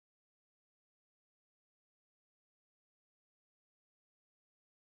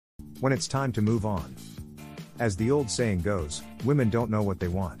When it's time to move on. As the old saying goes, women don't know what they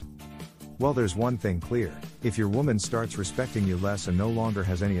want. Well, there's one thing clear: if your woman starts respecting you less and no longer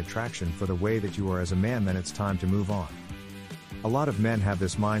has any attraction for the way that you are as a man, then it's time to move on. A lot of men have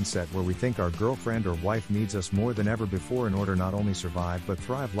this mindset where we think our girlfriend or wife needs us more than ever before in order not only survive but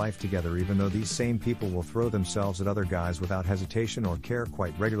thrive life together, even though these same people will throw themselves at other guys without hesitation or care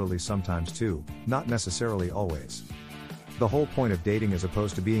quite regularly, sometimes too, not necessarily always. The whole point of dating as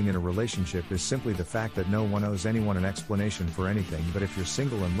opposed to being in a relationship is simply the fact that no one owes anyone an explanation for anything, but if you're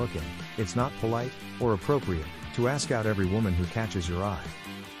single and looking, it's not polite or appropriate to ask out every woman who catches your eye.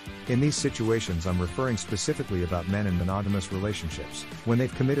 In these situations, I'm referring specifically about men in monogamous relationships, when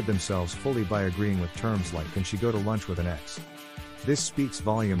they've committed themselves fully by agreeing with terms like "can she go to lunch with an ex?" This speaks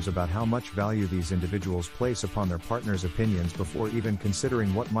volumes about how much value these individuals place upon their partner's opinions before even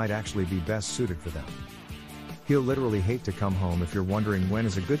considering what might actually be best suited for them. He'll literally hate to come home if you're wondering when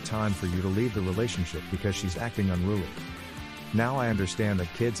is a good time for you to leave the relationship because she's acting unruly. Now, I understand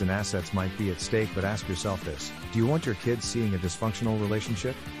that kids and assets might be at stake, but ask yourself this: do you want your kids seeing a dysfunctional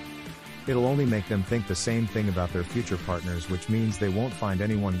relationship? It'll only make them think the same thing about their future partners, which means they won't find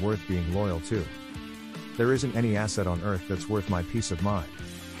anyone worth being loyal to. There isn't any asset on earth that's worth my peace of mind.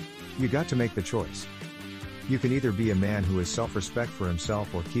 You got to make the choice. You can either be a man who has self-respect for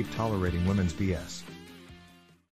himself or keep tolerating women's BS.